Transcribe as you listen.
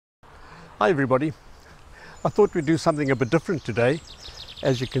Hi everybody. I thought we'd do something a bit different today.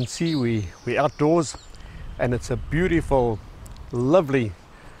 As you can see, we're outdoors and it's a beautiful, lovely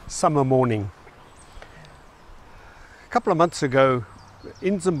summer morning. A couple of months ago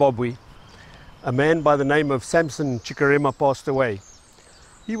in Zimbabwe, a man by the name of Samson Chikarema passed away.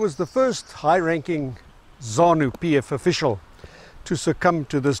 He was the first high-ranking ZANU-PF official to succumb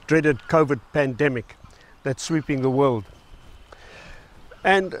to this dreaded COVID pandemic that's sweeping the world.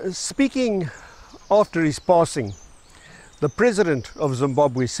 And speaking after his passing, the president of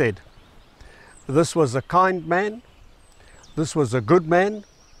Zimbabwe said, "This was a kind man, this was a good man,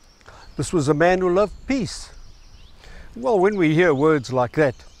 this was a man who loved peace." Well, when we hear words like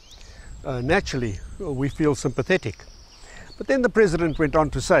that, naturally we feel sympathetic. But then the president went on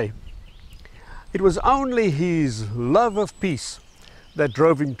to say, it was only his love of peace that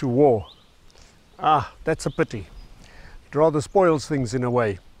drove him to war. Ah, that's a pity. It rather spoils things in a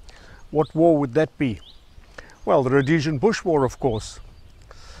way. What war would that be? Well, the Rhodesian Bush War, of course.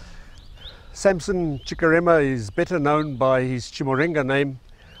 Samson Chikarema is better known by his Chimurenga name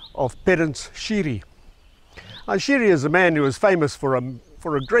of Parents Shiri. Shiri is a man who is famous for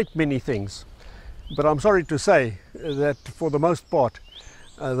a great many things, but I'm sorry to say that for the most part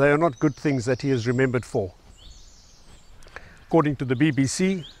they are not good things that he is remembered for. According to the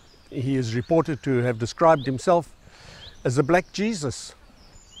BBC, he is reported to have described himself as a black Jesus.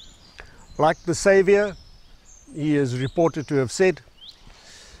 Like the Saviour, he is reported to have said,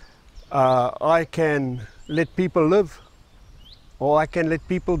 I can let people live or I can let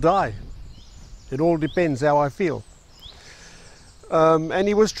people die. It all depends how I feel. And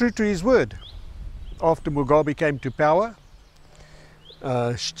he was true to his word. After Mugabe came to power,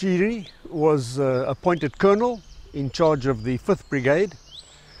 Shiri was appointed colonel in charge of the 5th Brigade.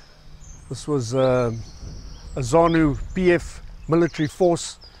 This was a ZANU-PF military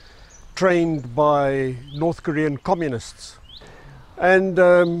force trained by North Korean communists. And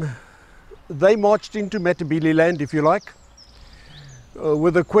they marched into Matabele land, if you like,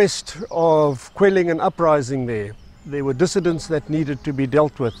 with a quest of quelling an uprising there. There were dissidents that needed to be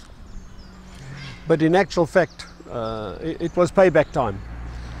dealt with. But in actual fact, it was payback time.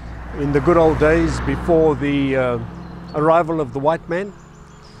 In the good old days before the arrival of the white man,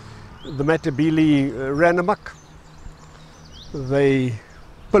 the Matabele ran amok. They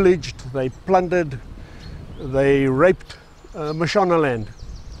pillaged, they plundered, they raped Mashonaland.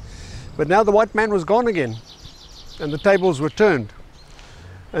 But now the white man was gone again and the tables were turned.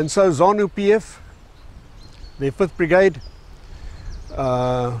 And so ZANU-PF, their 5th Brigade,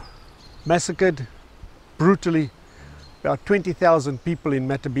 massacred brutally about 20,000 people in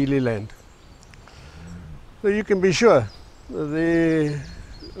Matabele land. So you can be sure there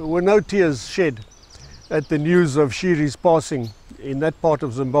were no tears shed at the news of Shiri's passing in that part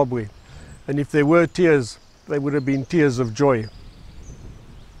of Zimbabwe. And if there were tears, they would have been tears of joy.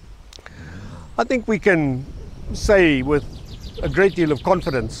 I think we can say with a great deal of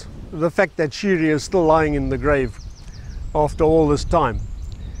confidence the fact that Shiri is still lying in the grave after all this time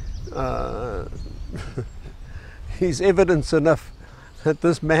is evidence enough that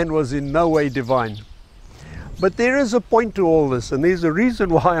this man was in no way divine. But there is a point to all this, and there's a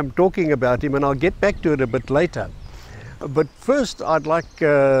reason why I'm talking about him, and I'll get back to it a bit later. But first I'd like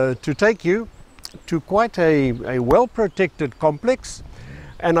to take you to quite a well-protected complex,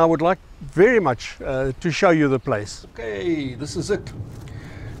 and I would like very much to show you the place. Okay, this is it.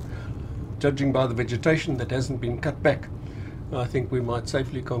 Judging by the vegetation that hasn't been cut back, I think we might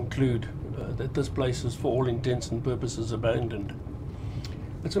safely conclude that this place is for all intents and purposes abandoned.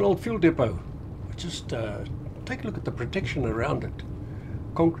 It's an old fuel depot. Just take a look at the protection around it.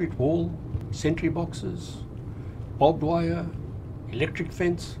 Concrete wall, sentry boxes, barbed wire, electric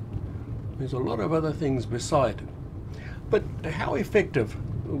fence. There's a lot of other things beside. But how effective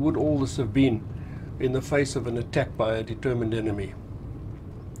would all this have been in the face of an attack by a determined enemy?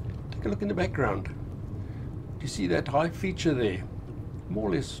 Take a look in the background. Do you see that high feature there? More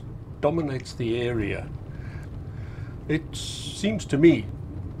or less dominates the area. It seems to me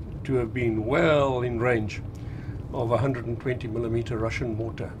to have been well in range of 120mm Russian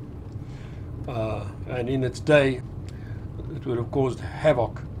mortar. And in its day, it would have caused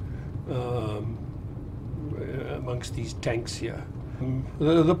havoc amongst these tanks here.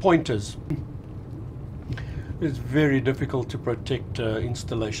 The point is, it's very difficult to protect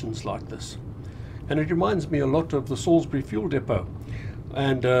installations like this. And it reminds me a lot of the Salisbury fuel depot.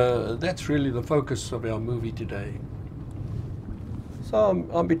 And that's really the focus of our movie today. So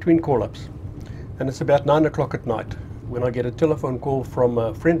I'm between call-ups, and it's about 9 o'clock at night when I get a telephone call from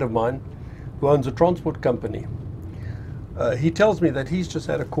a friend of mine who owns a transport company. He tells me that he's just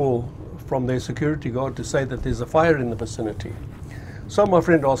had a call from their security guard to say that there's a fire in the vicinity. So my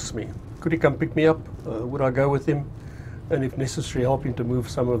friend asks me, could he come pick me up? Would I go with him? And if necessary, help him to move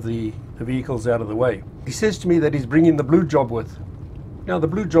some of the vehicles out of the way. He says to me that he's bringing the Blue Job with. Now, the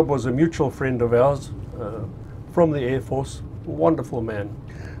Blue Job was a mutual friend of ours from the Air Force, wonderful man.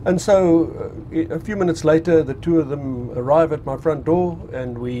 And so a few minutes later, the two of them arrive at my front door,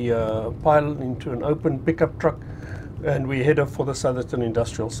 and we pile into an open pickup truck, and we head off for the Southerton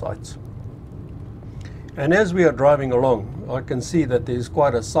industrial sites. And as we are driving along, I can see that there's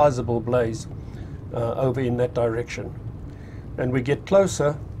quite a sizable blaze over in that direction. And we get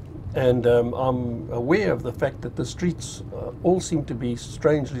closer, and I'm aware of the fact that the streets all seem to be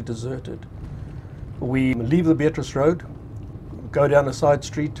strangely deserted. We leave the Beatrice Road, go down a side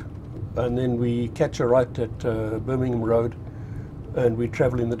street, and then we catch a right at Birmingham Road, and we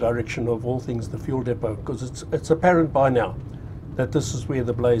travel in the direction of all things the fuel depot, because it's apparent by now that this is where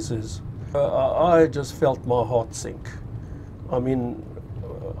the blaze is. I just felt my heart sink. I mean,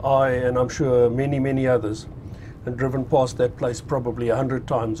 and I'm sure many others, had driven past that place probably 100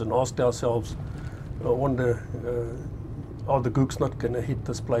 times and asked ourselves, I wonder, are the gooks not going to hit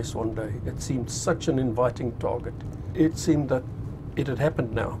this place one day? It seemed such an inviting target. It seemed that it had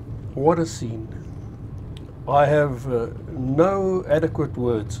happened now. What a scene. I have no adequate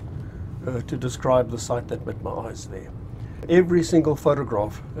words to describe the sight that met my eyes there. Every single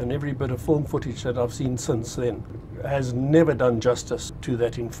photograph and every bit of film footage that I've seen since then has never done justice to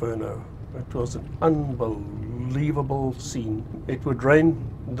that inferno. It was an unbelievable scene. It would rain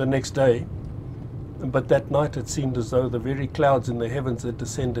the next day, but that night it seemed as though the very clouds in the heavens had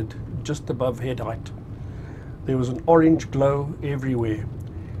descended just above head height. There was an orange glow everywhere,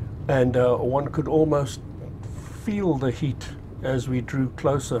 and one could almost feel the heat as we drew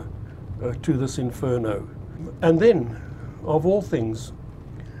closer to this inferno. And then, of all things,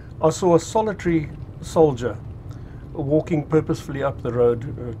 I saw a solitary soldier walking purposefully up the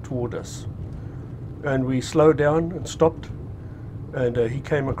road toward us. And we slowed down and stopped, and he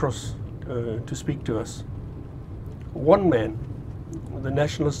came across to speak to us. One man, the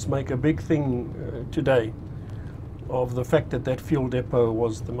nationalists make a big thing today of the fact that that fuel depot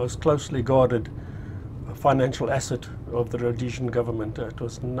was the most closely guarded financial asset of the Rhodesian government. It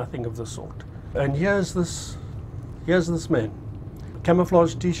was nothing of the sort. And here's this man,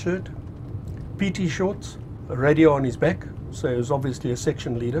 camouflage t-shirt, PT shorts, a radio on his back, so he was obviously a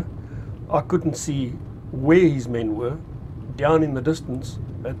section leader. I couldn't see where his men were. Down in the distance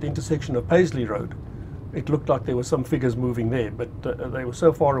at the intersection of Paisley Road, it looked like there were some figures moving there, but they were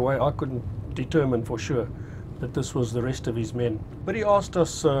so far away I couldn't determine for sure that this was the rest of his men. But he asked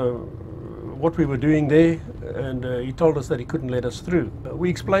us what we were doing there, and he told us that he couldn't let us through. We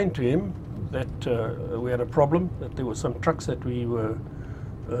explained to him that we had a problem, that there were some trucks that we were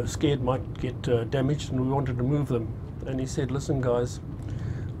scared might get damaged, and we wanted to move them. And he said, listen guys,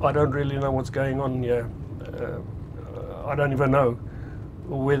 I don't really know what's going on here. I don't even know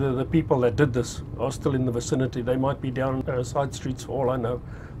whether the people that did this are still in the vicinity. They might be down side streets for all I know.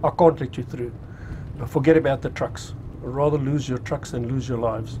 I can't let you through. Forget about the trucks. I'd rather lose your trucks than lose your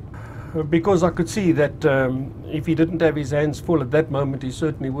lives. Because I could see that if he didn't have his hands full at that moment, he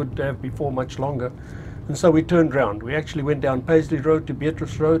certainly would have before much longer. And so we turned round. We actually went down Paisley Road to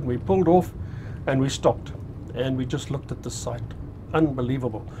Beatrice Road, and we pulled off and we stopped. And we just looked at the site.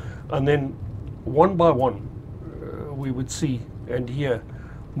 Unbelievable. And then one by one, we would see and hear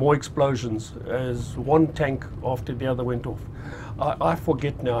more explosions as one tank after the other went off. I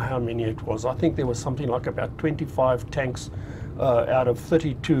forget now how many it was. I think there was something like about 25 tanks out of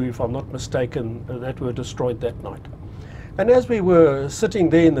 32, if I'm not mistaken, that were destroyed that night. And as we were sitting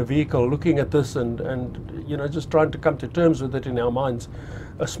there in the vehicle looking at this and you know, just trying to come to terms with it in our minds,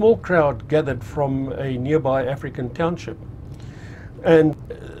 a small crowd gathered from a nearby African township. And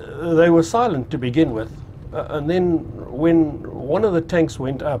they were silent to begin with. And then when one of the tanks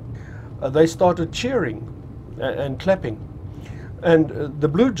went up, they started cheering and clapping. And the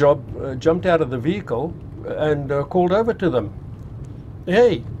Blue Job jumped out of the vehicle and called over to them.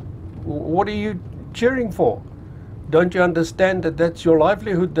 Hey, what are you cheering for? Don't you understand that that's your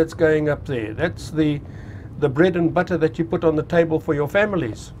livelihood that's going up there? That's the bread and butter that you put on the table for your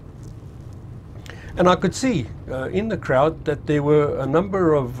families. And I could see in the crowd that there were a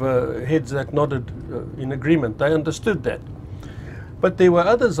number of heads that nodded in agreement. They understood that. But there were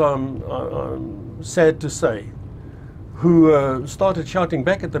others, I'm sad to say, who started shouting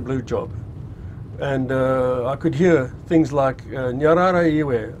back at the Blue Job. And I could hear things like Nyarara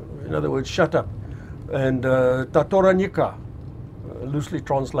iwe, in other words, shut up, and Tatora Nika, loosely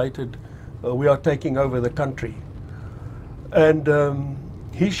translated, we are taking over the country. And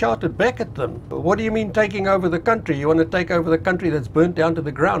he shouted back at them, "What do you mean taking over the country? You want to take over the country that's burnt down to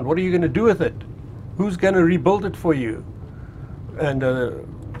the ground? What are you going to do with it? Who's going to rebuild it for you?" And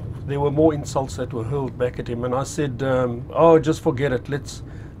there were more insults that were hurled back at him. And I said, "Oh, just forget it.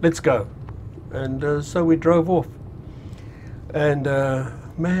 Let's go." And so we drove off. And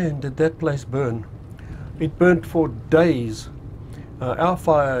man, did that place burn. It burnt for days. Our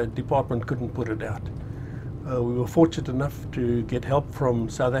fire department couldn't put it out. We were fortunate enough to get help from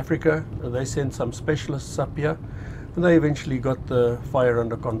South Africa. They sent some specialists up here, and they eventually got the fire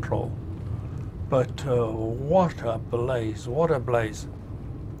under control. But what a blaze, what a blaze.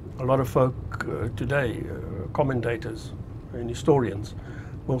 A lot of folk today, commentators and historians,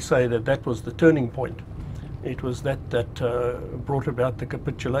 will say that that was the turning point. It was that brought about the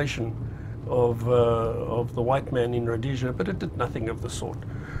capitulation of the white man in Rhodesia, but it did nothing of the sort.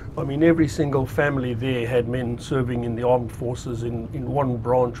 I mean, every single family there had men serving in the armed forces in one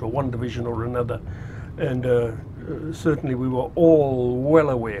branch or one division or another. And certainly we were all well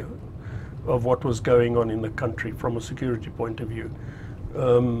aware of what was going on in the country from a security point of view.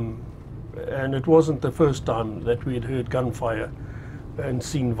 And it wasn't the first time that we had heard gunfire and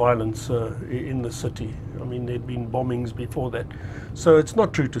seen violence in the city. I mean, there'd been bombings before that. So it's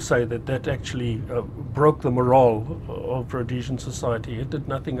not true to say that that actually broke the morale of Rhodesian society. It did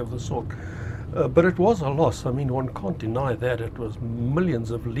nothing of the sort. But it was a loss. I mean, one can't deny that. It was millions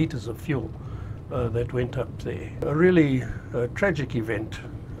of litres of fuel that went up there. A really tragic event.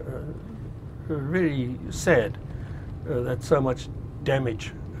 Very sad that so much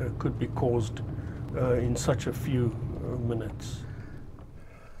damage could be caused in such a few minutes.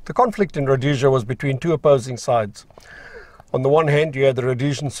 The conflict in Rhodesia was between two opposing sides. On the one hand, you had the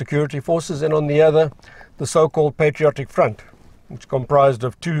Rhodesian security forces, and on the other, the so-called Patriotic Front, which comprised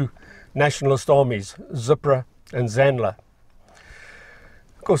of two nationalist armies, ZIPRA and ZANLA.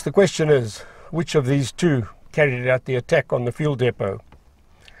 Of course, the question is, which of these two carried out the attack on the fuel depot?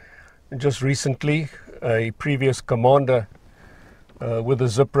 And just recently, a previous commander with the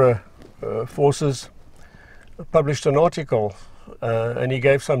ZIPRA forces published an article and he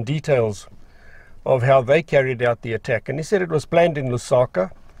gave some details of how they carried out the attack. And he said it was planned in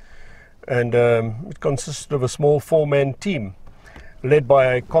Lusaka, and it consisted of a small four-man team led by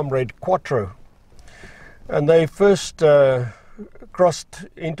a comrade Quattro. And they first crossed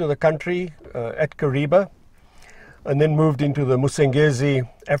into the country at Kariba, and then moved into the Musengezi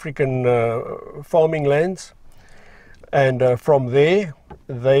African farming lands. And from there,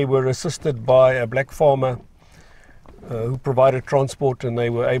 they were assisted by a black farmer who provided transport, and they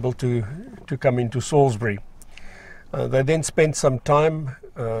were able to come into Salisbury. They then spent some time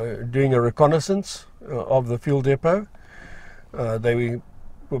doing a reconnaissance of the fuel depot. They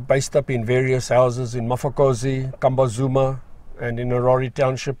were based up in various houses in Mafokozi, Kambazuma, and in Harare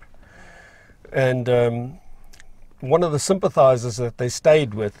Township. And one of the sympathizers that they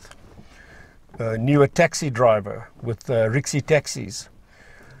stayed with knew a taxi driver with Rixie taxis.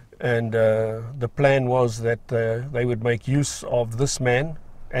 And the plan was that they would make use of this man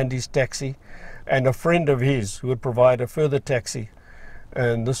and his taxi and a friend of his who would provide a further taxi,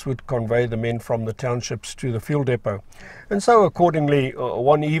 and this would convey the men from the townships to the fuel depot. And so accordingly,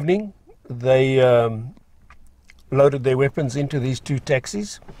 one evening they loaded their weapons into these two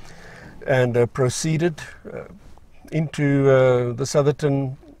taxis and proceeded into the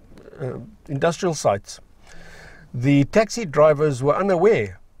Southerton industrial sites. The taxi drivers were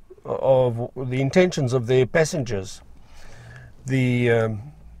unaware of the intentions of their passengers. The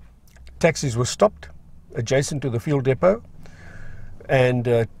taxis were stopped adjacent to the fuel depot,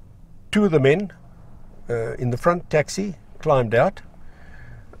 and two of the men in the front taxi climbed out,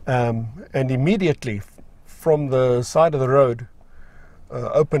 and immediately from the side of the road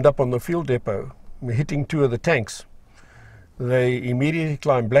opened up on the fuel depot, hitting two of the tanks. They immediately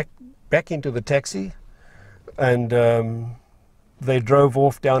climbed back into the taxi, and they drove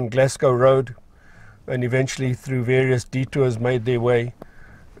off down Glasgow Road, and eventually through various detours made their way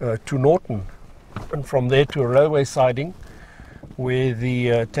to Norton, and from there to a railway siding where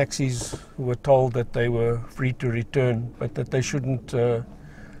the taxis were told that they were free to return, but that they shouldn't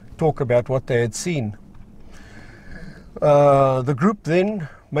talk about what they had seen. The group then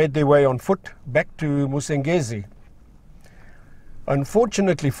made their way on foot back to Musengezi.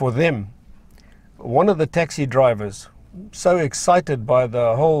 Unfortunately for them, one of the taxi drivers, so excited by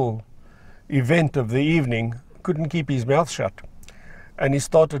the whole event of the evening, couldn't keep his mouth shut, and he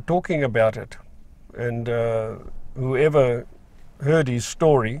started talking about it. And whoever heard his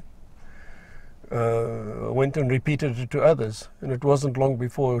story went and repeated it to others, and it wasn't long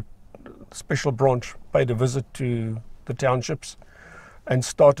before Special Branch paid a visit to the townships and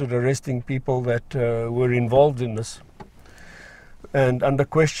started arresting people that were involved in this. And under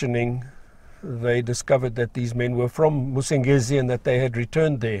questioning, they discovered that these men were from Musengezi and that they had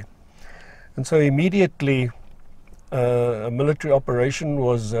returned there. And so immediately a military operation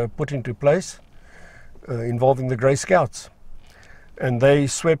was put into place involving the Grey Scouts. And they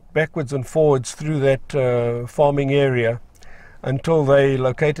swept backwards and forwards through that farming area until they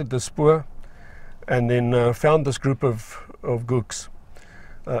located the spoor and then found this group of gooks.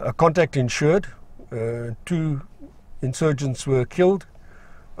 A contact ensued, 2 insurgents were killed,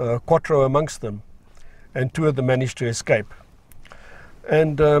 Quattro amongst them, and 2 of them managed to escape.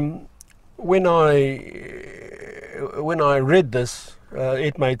 And when I read this,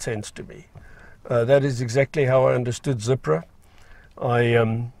 it made sense to me. That is exactly how I understood Zipra.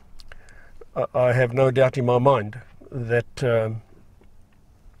 I have no doubt in my mind that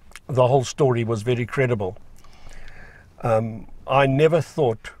the whole story was very credible. I never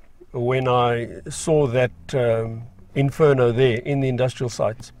thought, when I saw that inferno there in the industrial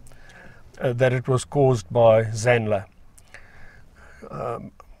sites, that it was caused by Zanla.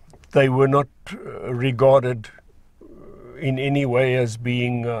 They were not regarded in any way as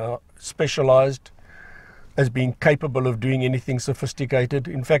being specialized, as being capable of doing anything sophisticated.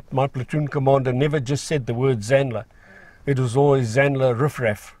 In fact, my platoon commander never just said the word Zanla. It was always Zanla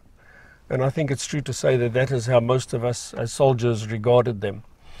riffraff. And I think it's true to say that that is how most of us as soldiers regarded them.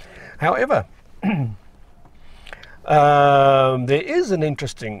 However, there is an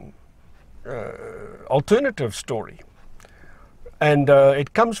interesting alternative story. And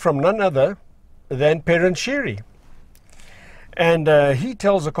it comes from none other than Patron Sherry. And he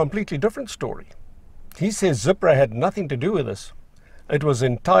tells a completely different story. He says Zipra had nothing to do with this. It was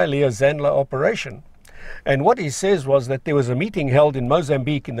entirely a Zanla operation. And what he says was that there was a meeting held in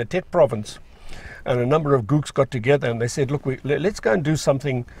Mozambique in the Tet province, and a number of gooks got together and they said, look, let's go and do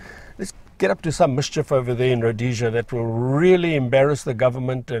something, let's get up to some mischief over there in Rhodesia that will really embarrass the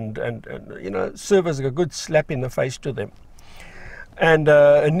government and you know, serve as a good slap in the face to them. And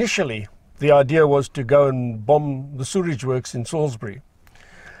initially, the idea was to go and bomb the sewage works in Salisbury.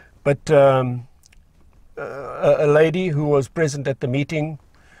 But a lady who was present at the meeting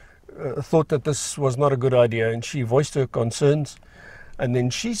thought that this was not a good idea, and she voiced her concerns. And then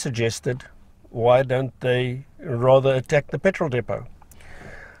she suggested, why don't they rather attack the petrol depot?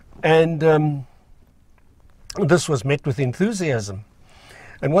 And this was met with enthusiasm.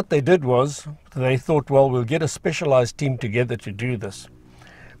 And what they did was, they thought, well, we'll get a specialized team together to do this.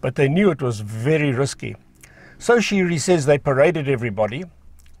 But they knew it was very risky. So Shiri says they paraded everybody.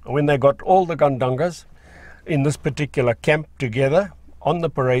 When they got all the Gandangas in this particular camp together on the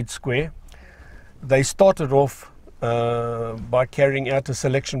parade square, they started off by carrying out a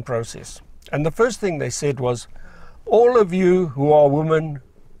selection process. And the first thing they said was, all of you who are women,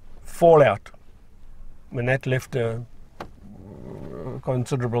 fall out. And that left a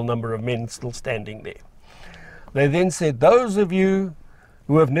considerable number of men still standing there. They then said, those of you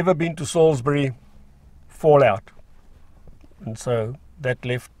who have never been to Salisbury, fall out. And so that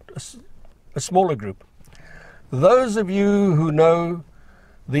left a smaller group. Those of you who know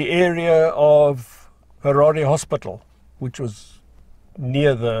the area of Harare Hospital, which was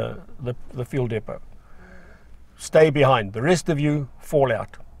near the fuel depot, stay behind. The rest of you fall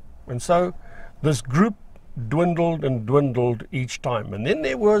out. And so this group dwindled and dwindled each time. And then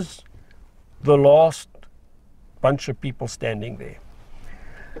there was the last bunch of people standing there.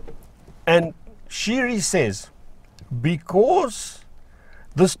 And Shiri says, because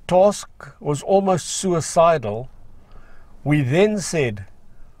this task was almost suicidal, we then said,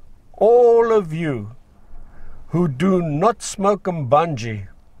 all of you who do not smoke mbanji,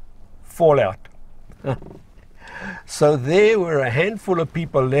 fall out. So there were a handful of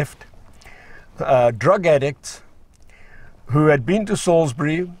people left, drug addicts, who had been to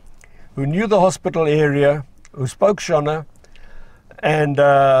Salisbury, who knew the hospital area, who spoke Shona, and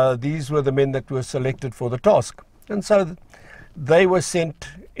these were the men that were selected for the task. And so they were sent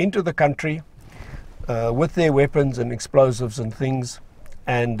into the country with their weapons and explosives and things,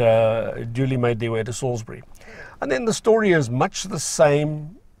 and duly made their way to Salisbury. And then the story is much the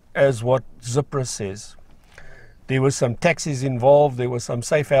same as what Zipra says. There were some taxis involved, there were some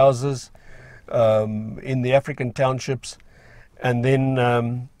safe houses in the African townships, and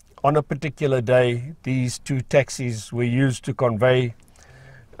then on a particular day, these 2 taxis were used to convey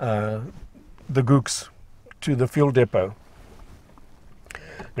the gooks to the fuel depot.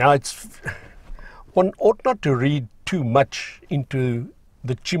 Now, one ought not to read too much into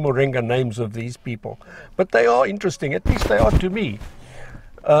the Chimurenga names of these people, but they are interesting, at least they are to me.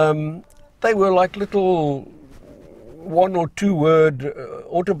 They were like little one or two word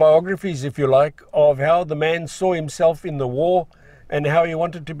autobiographies, if you like, of how the man saw himself in the war and how he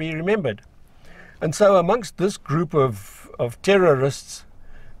wanted to be remembered. And so amongst this group of terrorists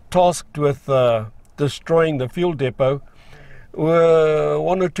tasked with destroying the fuel depot were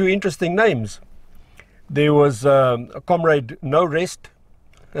one or two interesting names. There was a comrade No Rest,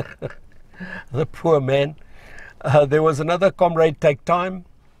 the poor man. There was another comrade Take Time.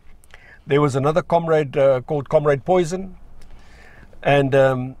 There was another comrade called Comrade Poison.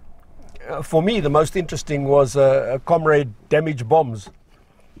 And for me, the most interesting was a comrade Damage Bombs.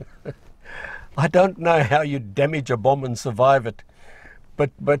 I don't know how you damage a bomb and survive it,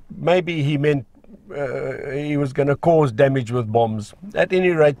 but maybe he meant he was going to cause damage with bombs. At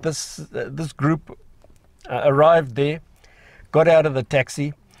any rate, this group arrived there, got out of the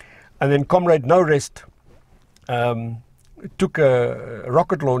taxi, and then Comrade No Rest took a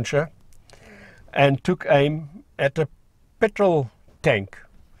rocket launcher and took aim at a petrol tank.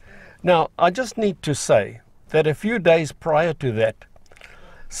 Now, I just need to say that a few days prior to that,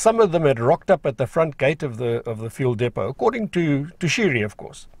 some of them had rocked up at the front gate of the fuel depot, according to Shiri, of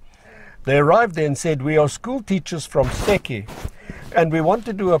course. They arrived there and said, "We are school teachers from Seki, and we want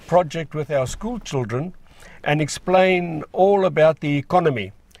to do a project with our school children and explain all about the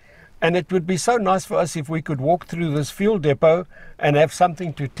economy. And it would be so nice for us if we could walk through this fuel depot and have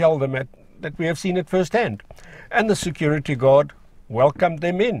something to tell them that we have seen it firsthand." And the security guard welcomed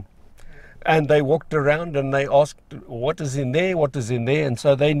them in. And they walked around and they asked, "What is in there? What is in there?" And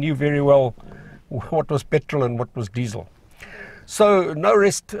so they knew very well what was petrol and what was diesel. So No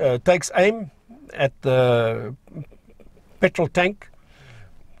Rest takes aim at the petrol tank.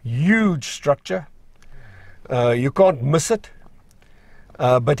 Huge structure. You can't miss it.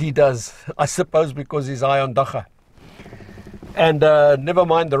 But he does, I suppose, because he's eye on Dacha. And never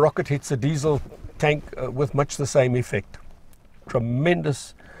mind, the rocket hits a diesel tank with much the same effect.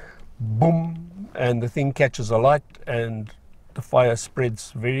 Tremendous boom, and the thing catches alight, and the fire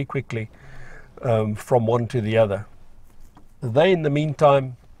spreads very quickly from one to the other. They, in the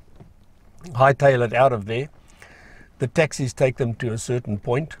meantime, hightail it out of there. The taxis take them to a certain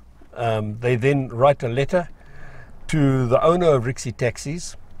point. They then write a letter to the owner of Rixie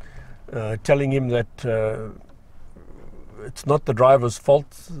Taxis, telling him that it's not the driver's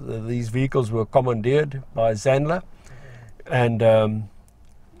fault. These vehicles were commandeered by Zandler, and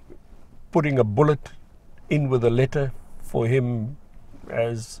putting a bullet in with a letter for him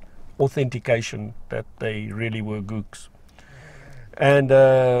as authentication that they really were gooks. And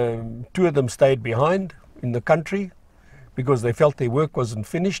two of them stayed behind in the country because they felt their work wasn't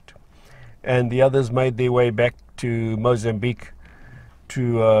finished, and the others made their way back to Mozambique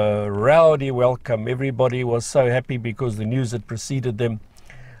to a rowdy welcome. Everybody was so happy because the news had preceded them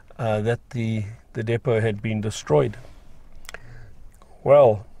that the depot had been destroyed.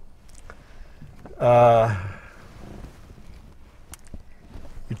 Well,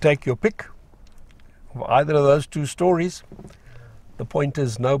 you take your pick of either of those two stories. The point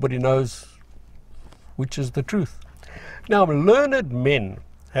is, nobody knows which is the truth. Now, learned men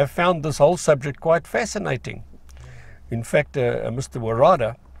have found this whole subject quite fascinating. In fact, Mr.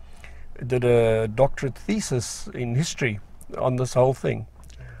 Warada did a doctorate thesis in history on this whole thing.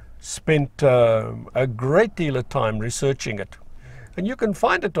 Spent a great deal of time researching it. And you can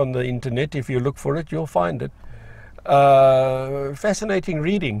find it on the internet. If you look for it, you'll find it. Fascinating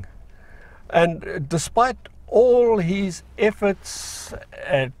reading. And despite all his efforts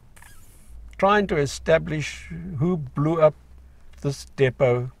at trying to establish who blew up this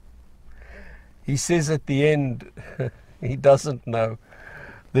depot, he says at the end, he doesn't know.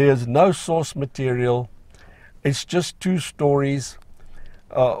 There's no source material. It's just two stories.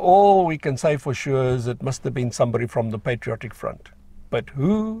 All we can say for sure is it must have been somebody from the Patriotic Front. But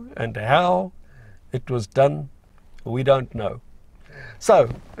who and how it was done, we don't know. So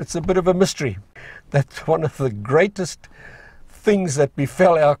it's a bit of a mystery. That's one of the greatest things that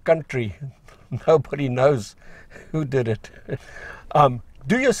befell our country. Nobody knows who did it.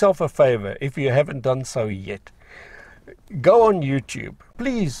 Do yourself a favor if you haven't done so yet. Go on YouTube.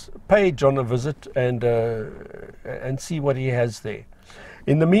 Please pay John a visit and see what he has there.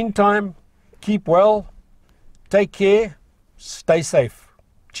 In the meantime, keep well, take care, stay safe.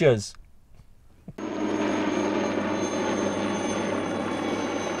 Cheers.